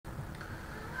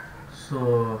So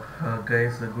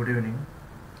guys good evening.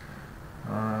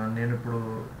 నేను ఇప్పుడు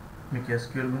మీకు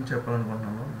ఎస్క్యూఎల్ గురించి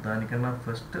చెప్పాలనుకుంటున్నాను. దానికన్నా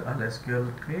ఫస్ట్ ఆ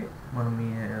ఎస్క్యూఎల్కి మనం ఈ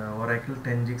ఒరాకిల్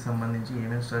 10Gకి సంబంధించి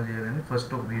ఏమేమి ఇన్స్టాల్ చేయాలని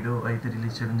ఫస్ట్ ఒక వీడియో అయితే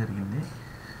రిలీజ్ చేయడం జరిగింది.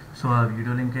 సో ఆ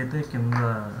వీడియో లింక్ అయితే కింద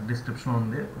డిస్క్రిప్షన్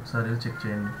ఉంది, ఒకసారి వెళ్ళి చెక్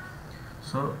చేయండి.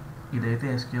 సో ఇదైతే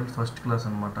ఎస్క్యూఎల్ ఫస్ట్ క్లాస్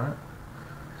అనమాట.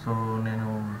 సో నేను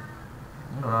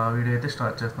ఆ వీడియో అయితే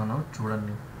స్టార్ట్ చేస్తాను,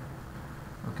 చూడండి.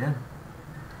 Okay.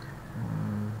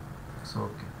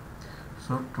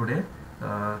 So today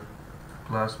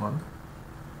class 1.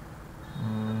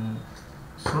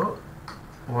 So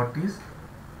what is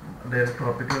direct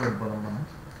topic lo velipodam manam.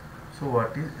 So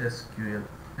what is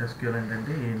SQL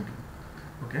ante enti?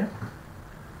 Okay.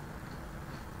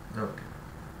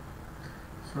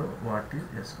 So what is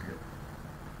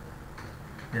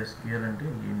SQL ante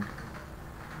enti?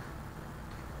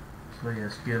 So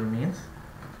SQL means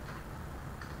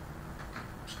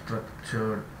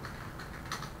structured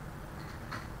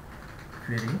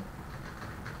query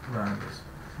language.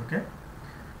 Okay,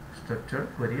 structured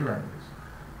query language.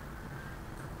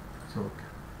 So okay.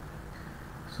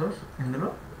 So indulo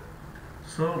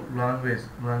language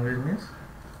means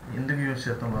enduku use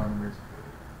chestam language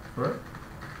for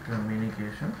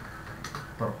communication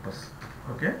purpose.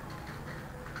 Okay,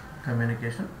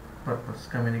 communication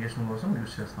కోసం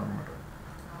use చేస్తాం అన్నమాట.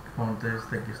 Phone చేసి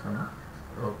తగ్గిస్తాను.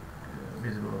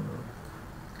 Visible ఉంది.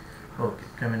 Okay,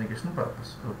 communication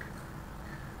purpose. Okay,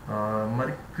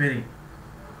 మరి query.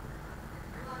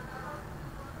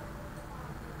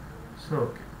 So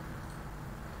okay,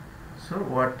 so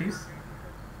what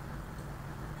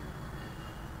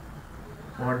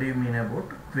do you mean about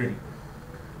query?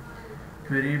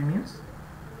 Query means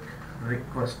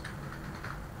request.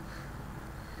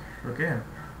 Okay,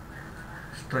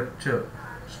 structure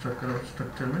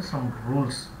means some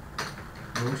rules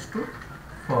to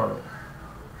follow.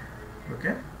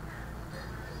 Okay,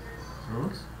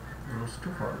 rules to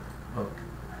follow. Okay,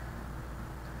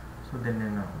 so then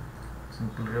నేను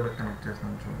సింపుల్గా connect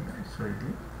చేస్తాను, చూడండి. So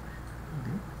ఇది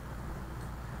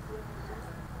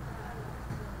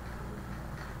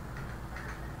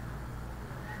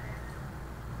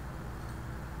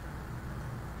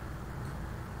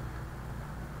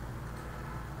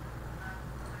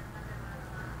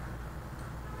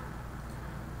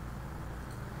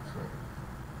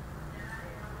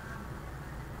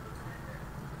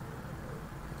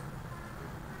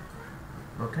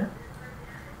okay.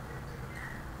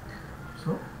 So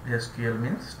SQL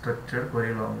means structured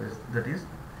query language. That is,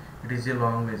 it is a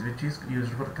language which is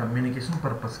used for communication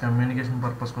purpose. Communication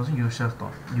purpose కోసం use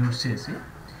చేసి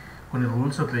కొన్ని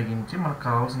rules ఉపయోగించి మనకు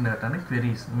కావాల్సిన డేటాని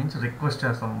క్వెరీస్ మీన్స్ రిక్వెస్ట్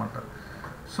చేస్తాం అన్నమాట.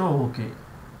 సో ఓకే,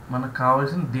 మనకు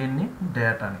కావాల్సిన దేన్ని?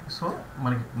 డేటాని. సో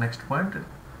మనకి నెక్స్ట్ పాయింట్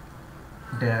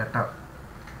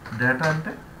డేటా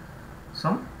అంటే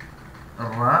సమ్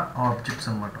రా ఆబ్జెక్ట్స్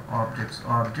అన్నమాట. ఆబ్జెక్ట్స్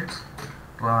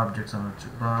రా ఆబ్జెక్ట్స్ అనొచ్చు.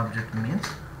 రా object means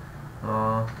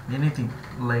anything,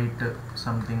 light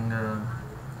something.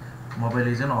 Mobile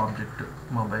is an object,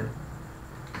 mobile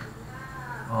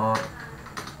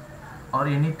or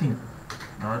anything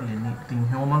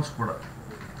humans కూడా.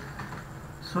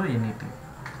 సో ఎనీథింగ్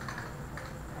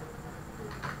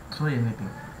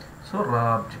సో రా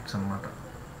ఆబ్జెక్ట్స్ అన్నమాట.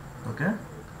 ఓకే,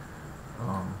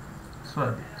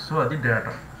 సో అది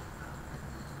డేటా.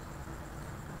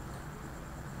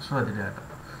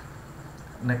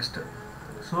 నెక్స్ట్,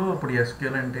 సో ఇప్పుడు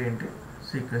ఎస్క్యూఎల్ అంటే ఏంటి?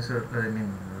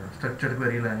 Structured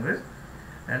query language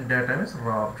and data means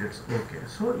రా ఆబ్జెక్ట్స్. ఓకే,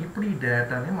 సో ఇప్పుడు ఈ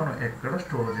డేటాని మనం ఎక్కడ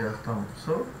స్టోర్ చేస్తాం?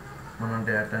 సో మనం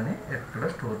డేటాని ఎక్కడ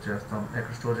స్టోర్ చేస్తాం?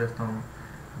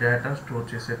 డేటాను స్టోర్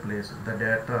చేసే place, the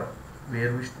data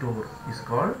where we store is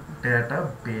called data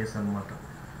base అనమాట.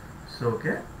 So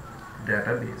okay,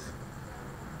 data base.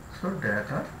 So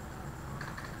data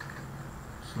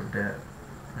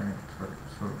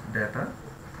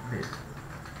base.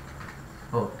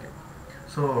 Okay,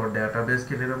 so డేటాబేస్కి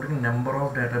వెళ్ళేటప్పటికి నెంబర్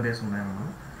ఆఫ్ డేటాబేస్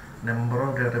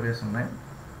ఉన్నాయి.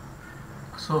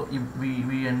 సో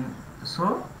సో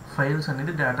ఫైల్స్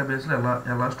అనేది డేటాబేస్లో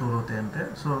ఎలా స్టోర్ అవుతాయి అంటే,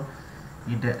 సో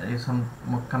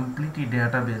కంప్లీట్ ఈ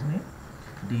డేటాబేస్ని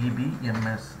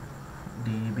DBMS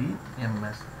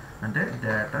అంటే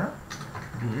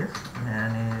database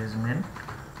management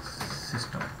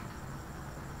system.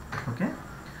 Okay,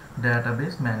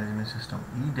 database management system.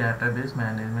 ఈ డేటాబేస్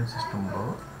మేనేజ్మెంట్ సిస్టంలో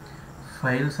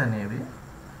ఫైల్స్ అనేవి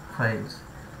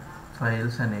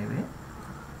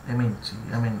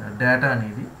డేటా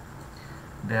అనేది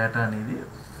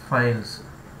files,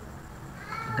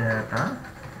 data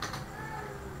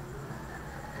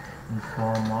in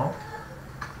form of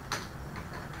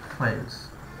files.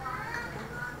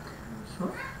 So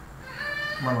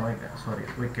మనం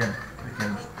we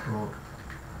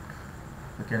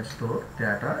can store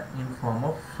data in form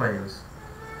of files.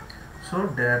 So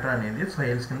data అనేది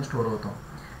files కింద store అవుతాం.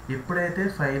 ఎప్పుడైతే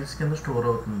ఫైల్స్ కింద స్టోర్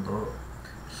అవుతుందో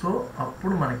సో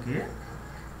అప్పుడు మనకి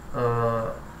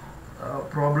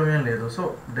ప్రాబ్లం ఏం లేదు. సో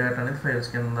డేటా అనేది ఫైల్స్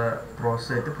కింద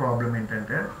ప్రాసెస్ అయితే ప్రాబ్లం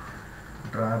ఏంటంటే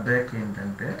డ్రాబ్యాక్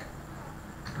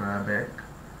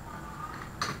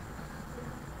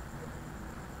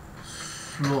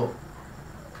స్లో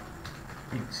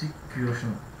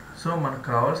ఎగ్జిక్యూషన్. సో మనకు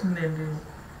కావాల్సింది ఏంటి,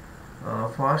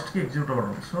 ఫాస్ట్గా ఎగ్జిక్యూట్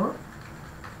అవ్వడం. సో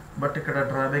బట్ ఇక్కడ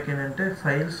డ్రాబ్యాక్ ఏంటంటే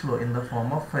ఫైల్స్లో in the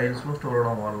form of ఫైల్స్లో store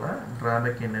అవడం వల్ల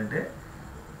డ్రాబ్యాక్ ఏంటంటే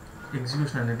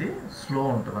ఎగ్జిక్యూషన్ అనేది స్లో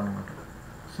ఉంటుంది అనమాట.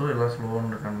 సో ఇలా స్లో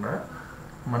ఉండకుండా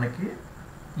మనకి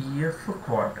ఈఎఫ్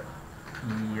కోడ్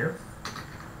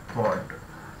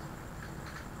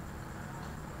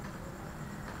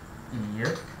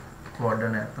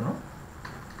అనే అతను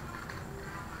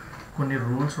కొన్ని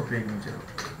రూల్స్ ఉపయోగించారు.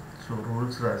 సో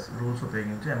రూల్స్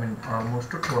ఉపయోగించి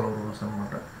ఆల్మోస్ట్ 12 రూల్స్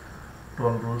అనమాట.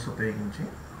 12 రూల్స్ ఉపయోగించి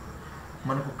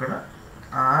మనకు ఇక్కడ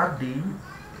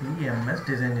RDBMS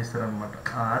డిజైన్ చేస్తారనమాట.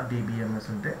 RDBMS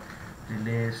అంటే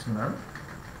రిలేషనల్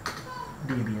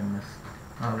DBMS.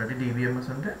 ఆల్రెడీ DBMS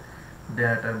అంటే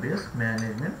database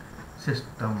management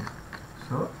system.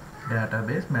 So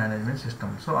database management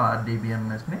system. So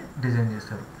RDBMSని design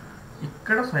చేస్తారు.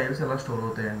 ఇక్కడ ఫైల్స్ ఎలా స్టోర్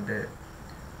అవుతాయంటే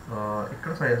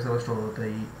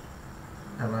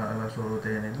ఎలా స్టోర్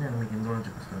అవుతాయి అనేది నేను మీకు ఇందులో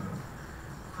చూపిస్తాను.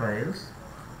 ఫైల్స్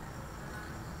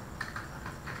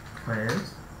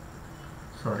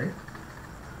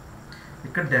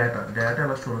ఇక్కడ డేటా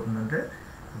ఎలా స్టోర్ అవుతుందంటే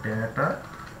data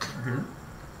will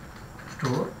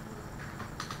store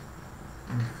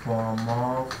in form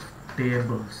of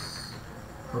tables.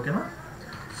 ఓకేనా.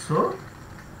 So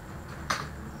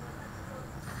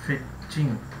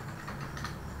fetching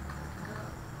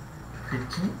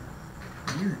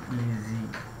is easy.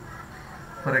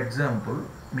 For example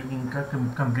మీకు ఇంకా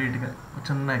కంప్లీట్గా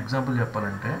చిన్న ఎగ్జాంపుల్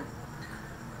చెప్పాలంటే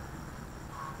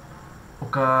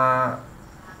ఒక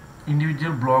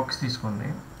ఇండివిజువల్ బ్లాక్స్ తీసుకోండి.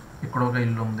 ఇక్కడ ఒక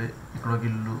ఇల్లు ఉంది, ఇక్కడ ఒక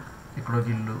ఇల్లు.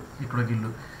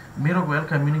 మీరు ఒకవేళ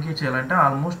కమ్యూనికేట్ చేయాలంటే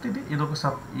ఆల్మోస్ట్ ఇది ఒక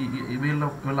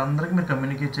వీళ్ళందరికీ మీరు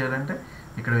కమ్యూనికేట్ చేయాలంటే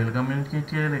ఇక్కడ వీళ్ళు కమ్యూనికేట్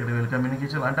చేయాలి, ఇక్కడ వీళ్ళు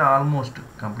కమ్యూనికేట్ చేయాలి అంటే ఆల్మోస్ట్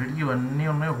కంప్లీట్గా ఇవన్నీ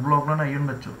ఉన్నాయి ఒక బ్లాక్లోనే అయ్యి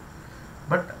ఉండొచ్చు.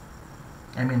 బట్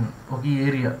ఒక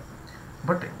ఏరియా.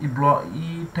 బట్ ఈ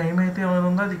టైం అయితే ఏమైనా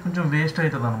ఉందో అది కొంచెం వేస్ట్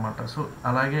అవుతుంది అనమాట. సో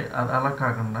అలా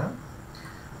కాకుండా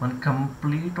మనకి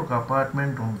కంప్లీట్ ఒక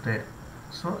అపార్ట్మెంట్ ఉంటే,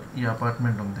 సో ఈ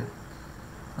అపార్ట్మెంట్ ఉంది,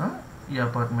 ఈ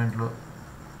అపార్ట్మెంట్లో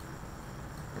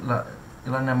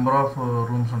ఇలా నెంబర్ ఆఫ్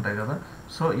రూమ్స్ ఉంటాయి కదా.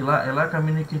 సో ఎలా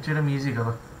కమ్యూనికేట్ చేయడం ఈజీ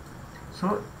కదా. So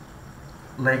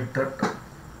like that.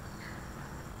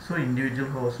 So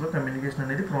individual హౌస్లో కమ్యూనికేషన్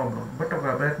అనేది ప్రాబ్లం, బట్ ఒక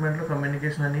అపార్ట్మెంట్లో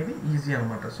కమ్యూనికేషన్ అనేది ఈజీ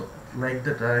అనమాట. So like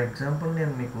that. ఆ ఎగ్జాంపుల్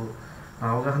నేను మీకు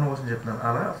అవగాహన కోసం చెప్తాను.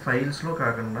 అలా ఫైల్స్లో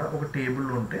కాకుండా ఒక టేబుల్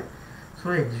ఉంటే సో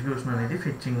ఎగ్జిక్యూషన్ అనేది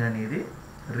ఫెచ్చింగ్ అనేది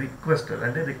రిక్వెస్ట్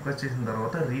చేసిన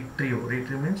తర్వాత రీట్రీవ్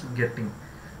మీన్స్ గెట్టింగ్.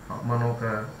 మనం ఒక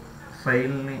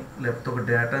ఫైల్ని లేకపోతే ఒక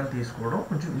డేటాని తీసుకోవడం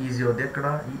కొంచెం ఈజీ అవుతుంది ఎక్కడ,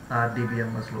 ఈ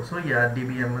RDBMSలో. సో ఈ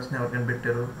RDBMSని ఎవరికైనా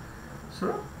పెట్టారు, సో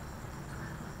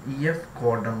ఈఎఫ్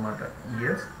కోడ్ అనమాట.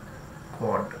 ఈఎఫ్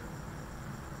కోడ్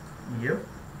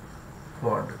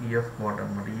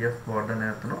అనే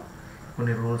అతను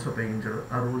కొన్ని రూల్స్ ఉపయోగించాడు.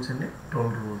 ఆ రూల్స్ అన్ని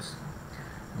 12 రూల్స్.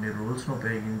 కొన్ని రూల్స్ను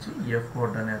ఉపయోగించి ఈఎఫ్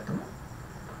కోడ్ అనే అతను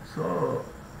సో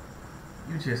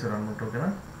ఇవి చేశారు అనమాట. ఓకేనా.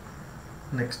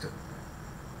 నెక్స్ట్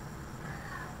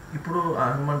ఇప్పుడు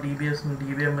మన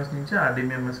DBMS నుంచి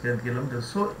RDBMSకి ఎందుకు వెళ్ళాము తెలుసు.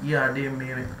 సో ఈ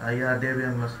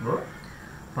RDBMSలో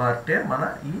పార్టే మన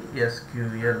ఈ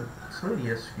SQL. సో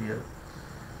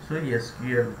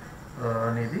SQL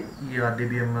అనేది ఈ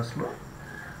RDBMSలో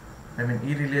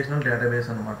ఈ రిలేషనల్ డేటాబేస్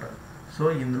అనమాట. సో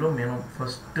ఇందులో మేము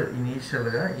ఫస్ట్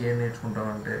ఇనీషియల్గా ఏం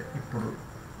నేర్చుకుంటామంటే ఇప్పుడు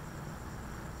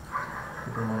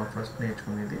మనం ఫస్ట్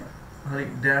నేర్చుకునేది మరి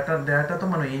డేటాతో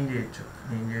మనం ఏం చేయొచ్చు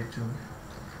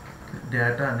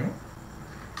డేటాని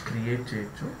క్రియేట్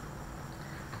చేయొచ్చు,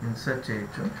 ఇన్సర్ట్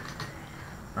చేయొచ్చు,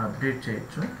 అప్డేట్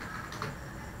చేయొచ్చు,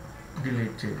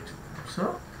 డిలీట్ చేయొచ్చు. So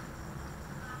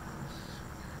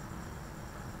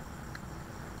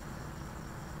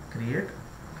create,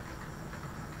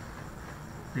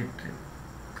 retrieve.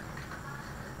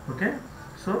 Okay.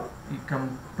 So ఈ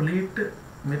కంప్లీట్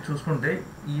మీరు చూసుకుంటే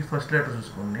ఈ ఫస్ట్ లెటర్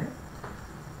చూసుకోండి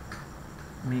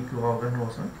మీకు అవగాహన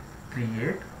కోసం.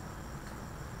 Create,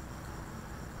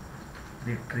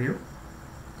 retrieve,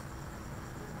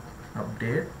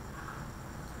 update,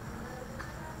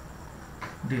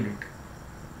 delete.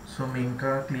 So మీ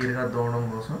ఇంకా క్లియర్గా అర్థం అవడం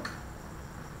కోసం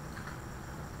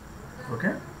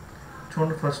ఓకే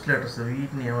చూడండి ఫస్ట్ లెటర్స్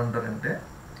వీటిని ఏమంటారంటే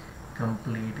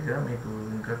కంప్లీట్గా మీకు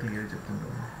ఇంకా క్లియర్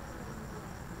చెప్తుంటాను.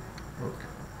 Okay,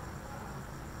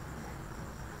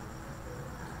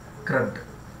 CRUD.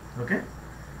 Okay,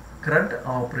 CRUD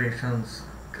operations.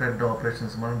 CRUD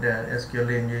operations మనం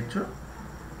ఎస్క్యూఎల్ ఏం చేయొచ్చు?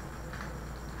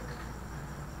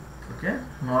 Okay,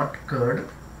 not curd,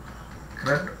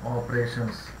 CRUD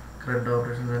operations. CRUD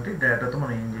operations అంటే డేటాతో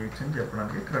మనం ఏం చేయొచ్చు అని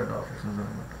చెప్పడానికి క్రడ్ ఆపరేషన్స్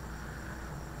అనమాట.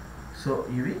 సో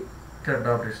ఇవి క్రడ్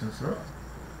ఆపరేషన్స్.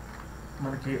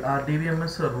 మనకి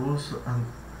RDBMS రూల్స్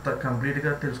అంత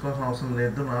కంప్లీట్గా తెలుసుకోవాల్సిన అవసరం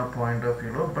లేదు నా పాయింట్ ఆఫ్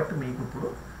వ్యూలో. బట్ మీకు ఇప్పుడు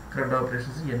క్రడ్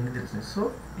ఆపరేషన్స్ ఇవన్నీ తెలిసినాయి. సో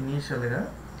ఇనీషియల్గా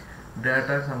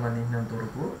డేటాకి సంబంధించినంత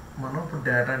వరకు మనం ఇప్పుడు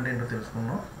డేటా అంటే ఏంటో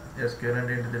తెలుసుకున్నాం, SQL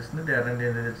అంటే ఏంటో తెలిసింది, డేటా అంటే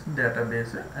ఏంటో తెలిసింది,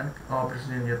 డేటాబేస్ అండ్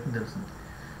ఆపరేషన్ ఏం చేస్తుందో తెలిసింది.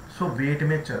 సో వీటి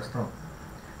మీద చేస్తాం.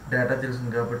 డేటా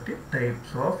తెలిసింది కాబట్టి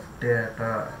types of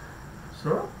data.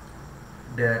 So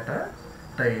data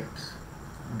types,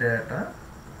 data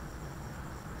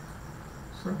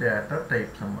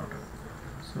types అన్నమాట.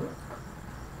 So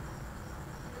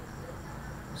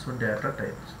data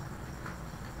types,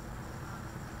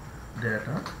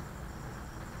 data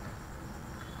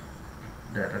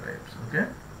types. Okay,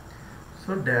 so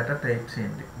data types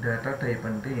ఏంటి? డేటా టైప్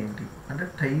అంటే ఏంటి అంటే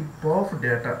టైప్ ఆఫ్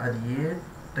డేటా. అది ఏ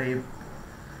టైప్,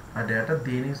 ఆ డేటా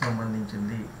దేనికి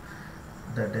సంబంధించింది.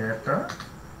 ద డేటా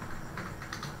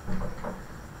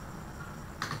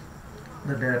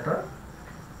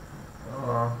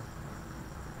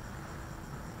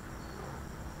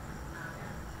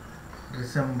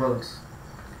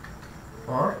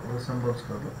resembles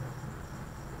కాదు,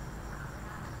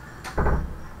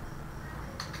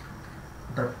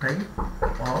 the type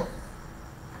of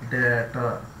data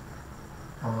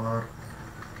or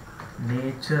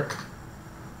nature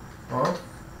of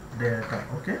data.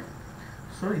 Okay,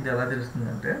 so ఇది ఎలా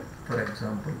తెలుస్తుందంటే ఫర్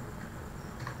ఎగ్జాంపుల్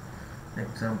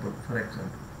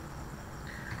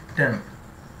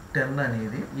 10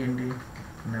 అనేది ఏంటి?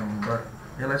 నెంబర్.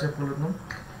 ఎలా చెప్పగలుగుతున్నాం?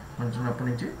 మనం చిన్నప్పటి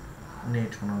నుంచి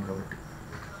నేర్చుకున్నాం కాబట్టి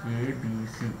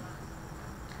ABC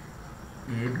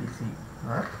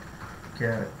or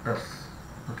characters.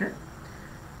 Okay,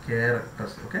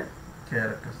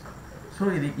 characters. So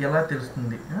ఇది ఎలా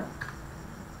తెలుస్తుంది?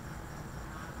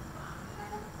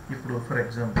 ఇప్పుడు for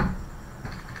example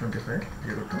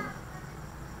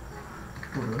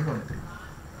 25/02/2023.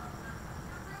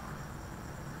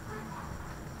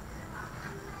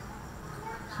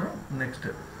 So next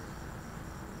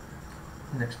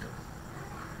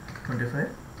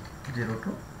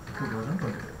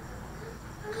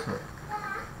 25/02/2025.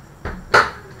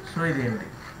 So ఇదేంటి?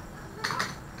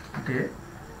 Date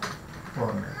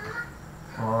format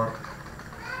are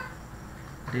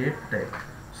date type.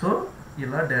 So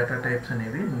ఇలా డేటా టైప్స్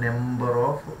అనేవి నెంబర్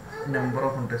ఆఫ్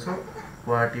ఉంటాయి. సో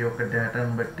వాటి యొక్క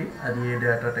డేటాను బట్టి అది ఏ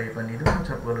డేటా టైప్ అనేది మనం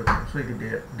చెప్పగలుగుతాం. సో ఇది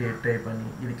డేట్ టైప్ అని,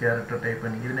 ఇది క్యారెక్టర్ టైప్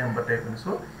అని, ఇది నెంబర్ టైప్ అని.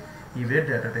 సో ఇవే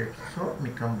డేటా టైప్స్. సో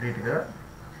మీకు కంప్లీట్గా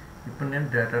ఇప్పుడు నేను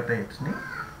డేటా టైప్స్ని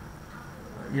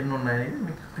ఎన్ని ఉన్నాయని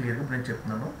మీకు క్లియర్గా ఇప్పుడు నేను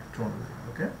చెప్తున్నాను, చూడండి.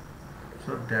 Okay,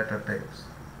 so data types.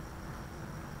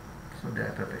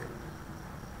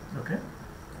 Okay,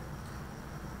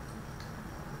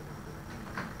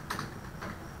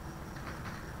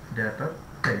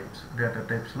 data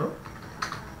టైప్స్లో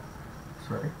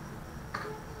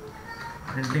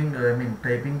printing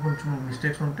typing కొంచెం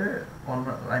మిస్టేక్స్ ఉంటే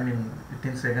విత్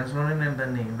ఇన్ సెకండ్స్లోనే నేను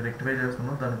దాన్ని రెక్టిఫై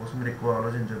చేస్తున్నాను. దానికోసం మీరు ఎక్కువ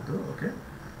ఆలోచించొద్దు. Okay,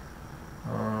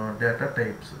 data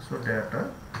types. So data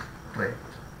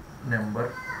types number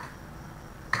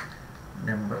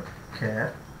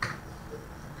క్యార్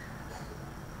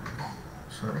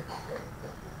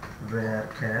wear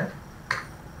క్యార్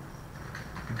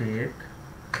date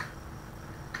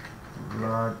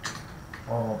large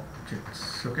objects.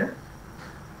 Okay,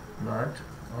 large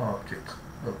objects.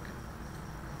 Okay,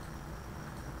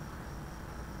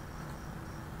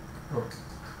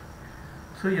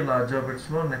 so ఈ లార్జ్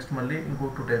ఆబ్జెక్ట్స్లో నెక్స్ట్ మళ్ళీ ఇంకో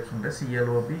 2 టైప్స్ ఉంటాయి.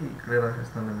 CLOB ఇక్కడే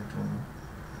రాసేస్తాను నేను, చూడండి.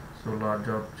 So large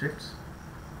objects,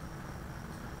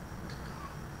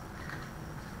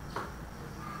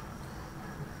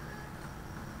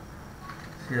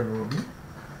 CLOB,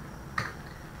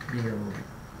 BLOB.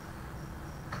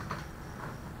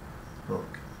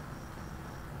 Okay,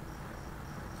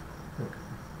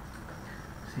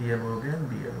 CLOB and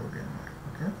BLOB అన్నమాట.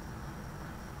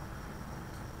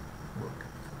 Okay,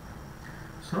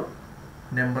 so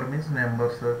number means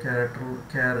numbers.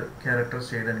 Characters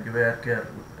చేయడానికి wear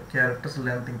characters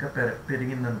length ఇంకా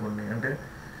పెరిగింది అనుకోండి, అంటే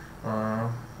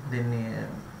దీన్ని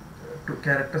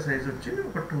క్యారెక్టర్ సైజ్ వచ్చి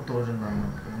ఒక 2000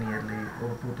 అన్నమాట. నియర్లీ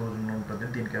ఒక 2000 ఉంటుంది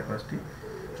దీని కెపాసిటీ,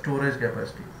 స్టోరేజ్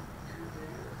కెపాసిటీ.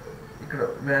 ఇక్కడ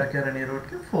వేర్కేర్ అనే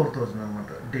రోడ్కి 4000 అనమాట.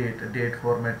 డేట్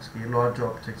ఫార్మాట్స్కి లార్జ్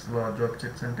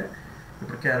ఆబ్జెక్ట్స్ అంటే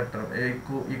ఇప్పుడు క్యారెక్టర్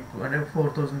ఎక్కువ అంటే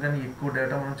 4000 కానీ ఎక్కువ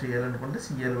డేటా మనం చేయాలనుకుంటే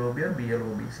సిఎల్ఓబి ఆర్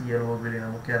బిఎల్ఓబి.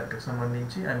 సిఎల్ఓబిలో క్యారెక్టర్కి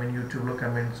సంబంధించి యూట్యూబ్లో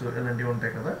కమెంట్స్ ఇలాంటివి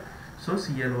ఉంటాయి కదా. సో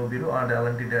సిఎల్ఓబిలో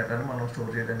అలాంటి డేటాని మనం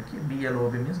స్టోర్ చేయడానికి.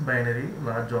 బిఎల్ఓబి మీన్స్ బైనరీ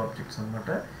లార్జ్ ఆబ్జెక్ట్స్ అనమాట.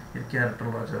 ఇది క్యారెక్టర్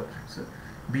లార్జ్ ఆబ్జెక్ట్స్.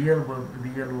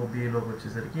 బిఎల్ఓబిలోకి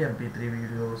వచ్చేసరికి MP3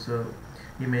 వీడియోస్,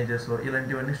 ఇమేజెస్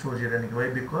ఇలాంటివన్నీ స్టోర్ చేయడానికి. వై?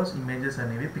 బికాస్ ఇమేజెస్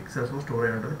అనేవి పిక్సెల్స్లో స్టోర్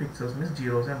అయి ఉంటుంది. Pixels means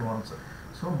zeros and once.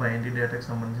 So binary డేటాకి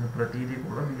సంబంధించిన ప్రతిదీ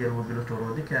కూడా బిఎల్ఓబిలో స్టోర్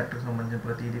అవుద్ది. క్యారెక్టర్కి సంబంధించిన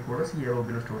ప్రతిదీ కూడా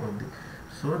సిఎల్ఓబిలో స్టోర్ అవుద్ది.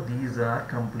 So these are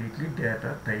completely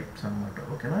data types అనమాట.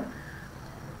 ఓకేనా?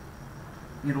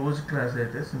 ఈరోజు క్లాస్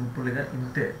అయితే సింపుల్గా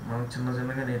ఇంతే. మనం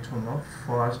చిన్నగా నేర్చుకుందాం.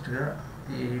 ఫాస్ట్గా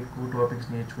ఎక్కువ టాపిక్స్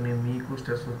నేర్చుకుని మీకు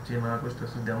స్ట్రెస్ వచ్చి నాకు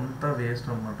స్ట్రెస్ వచ్చి ఇదంతా వేస్ట్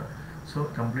అనమాట. సో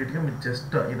కంప్లీట్గా మీరు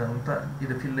జస్ట్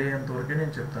ఇది ఫిల్ అయ్యేంత వరకే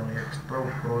నేను చెప్తాను. ఎక్స్ట్రా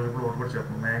ఒక్క రోజు కూడా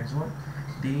చెప్పను. మ్యాక్సిమం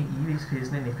ఈ స్పేస్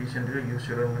నేను ఎఫిషియెంట్గా యూజ్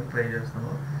చేయడానికి ట్రై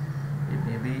చేస్తాను.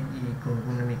 మేబీ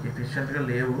కొన్ని మీకు ఎఫిషియెంట్గా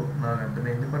లేవు నాకు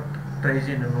అర్థమైంది. బట్ ట్రై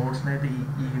చేయండి. నోట్స్ని అయితే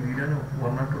ఈ వీడియోని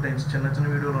 1 or 2 times చిన్న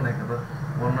వీడియోలు ఉన్నాయి కదా,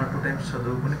 1 or 2 times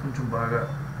చదువుకొని కొంచెం బాగా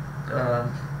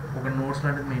ఒక నోట్స్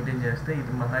లాంటిది మెయింటైన్ చేస్తే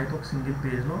ఇది మహా అయితే ఒక సింగిల్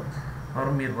పేజ్లో ఆర్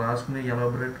మీరు రాసుకుని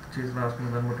ఎలాబొరేట్ చేసి రాసుకునే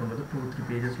దాన్ని బట్టి ఉండదు. 2-3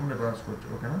 pagesలో మీరు రాసుకోవచ్చు.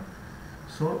 ఓకేనా?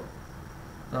 సో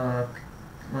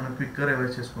మనం క్విక్గా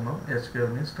రివైజ్ చేసుకుందాం. SQL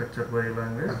means structure query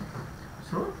language.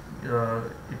 So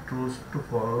it rules to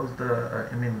follow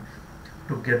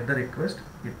to get the request,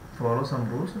 it follows some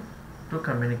rules to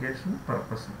communication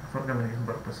purpose. For communication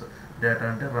purpose, data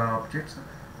అంటే raw objects.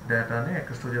 డేటాని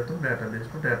ఎక్కడ స్టోర్ చేస్తాం?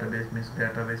 Database means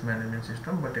database management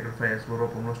system. But ఇక్కడ ఫైల్స్లో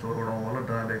రూపంలో store అవడం వల్ల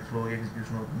డ్రాబ్యాక్స్లో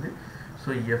execution అవుతుంది. So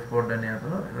EF code అనే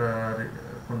అతను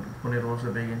కొన్ని రూల్స్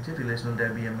ఉపయోగించి రిలేషనల్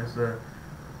DBMS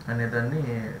అనే దాన్ని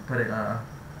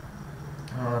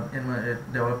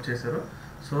డెవలప్ చేశారు.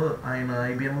 సో ఆయన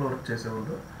IBMలో వర్క్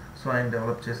చేసేవాళ్ళు. సో ఆయన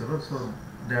డెవలప్ చేశారు. సో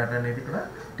డేటా అనేది ఇక్కడ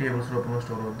టేబుల్స్ రూపంలో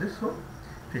స్టోర్ అవుద్ది. సో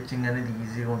ఫెచ్చింగ్ అనేది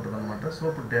ఈజీగా ఉంటుంది అనమాట. సో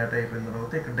ఇప్పుడు డేటా అయిపోయిన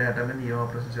తర్వాత ఇక్కడ డేటా మీద ఏం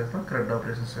ఆపరేషన్ చేస్తాం? CRUD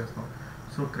ఆపరేషన్స్ చేస్తాం.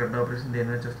 సో CRUD ఆపరేషన్ దేని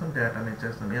మీద చేస్తాం? డేటా మీద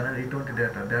చేస్తాం. ఎటువంటి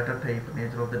data type,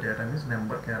 nature of the data means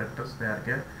number, characters,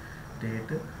 వేర్కేర్,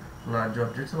 date, large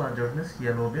objects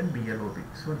CLOB and BLOB.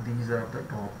 So these are the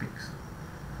topics.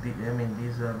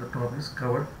 These are the topics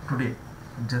covered today.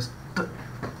 Just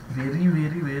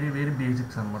very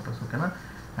basics అనమాట. So ఓకేనా?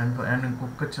 And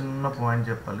ఇంకొక చిన్న point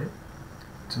చెప్పాలి.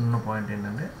 చిన్న point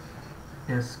ఏంటంటే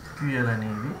SQL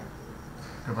అనేది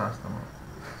ఇక్కడ రాస్తాము.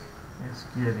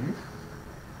 SQL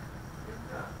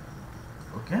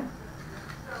okay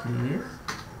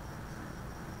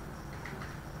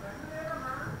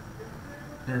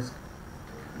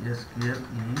SQL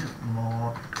is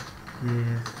not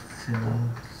case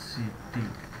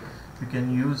sensitive. You can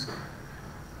use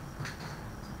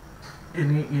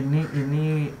any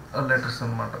letters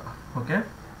అనమాట. ఓకే.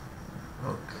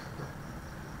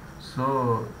 సో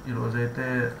ఈరోజైతే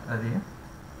అది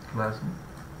క్లాస్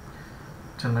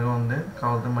చిన్నగా ఉంది.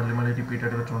 కావాలంటే మళ్ళీ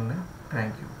రిపీటెడ్గా చూడండి.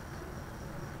 Thank you.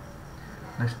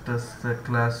 నెక్స్ట్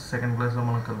సెకండ్ క్లాస్లో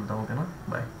మనం కలుద్దాం. ఓకేనా?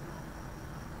 బాయ్.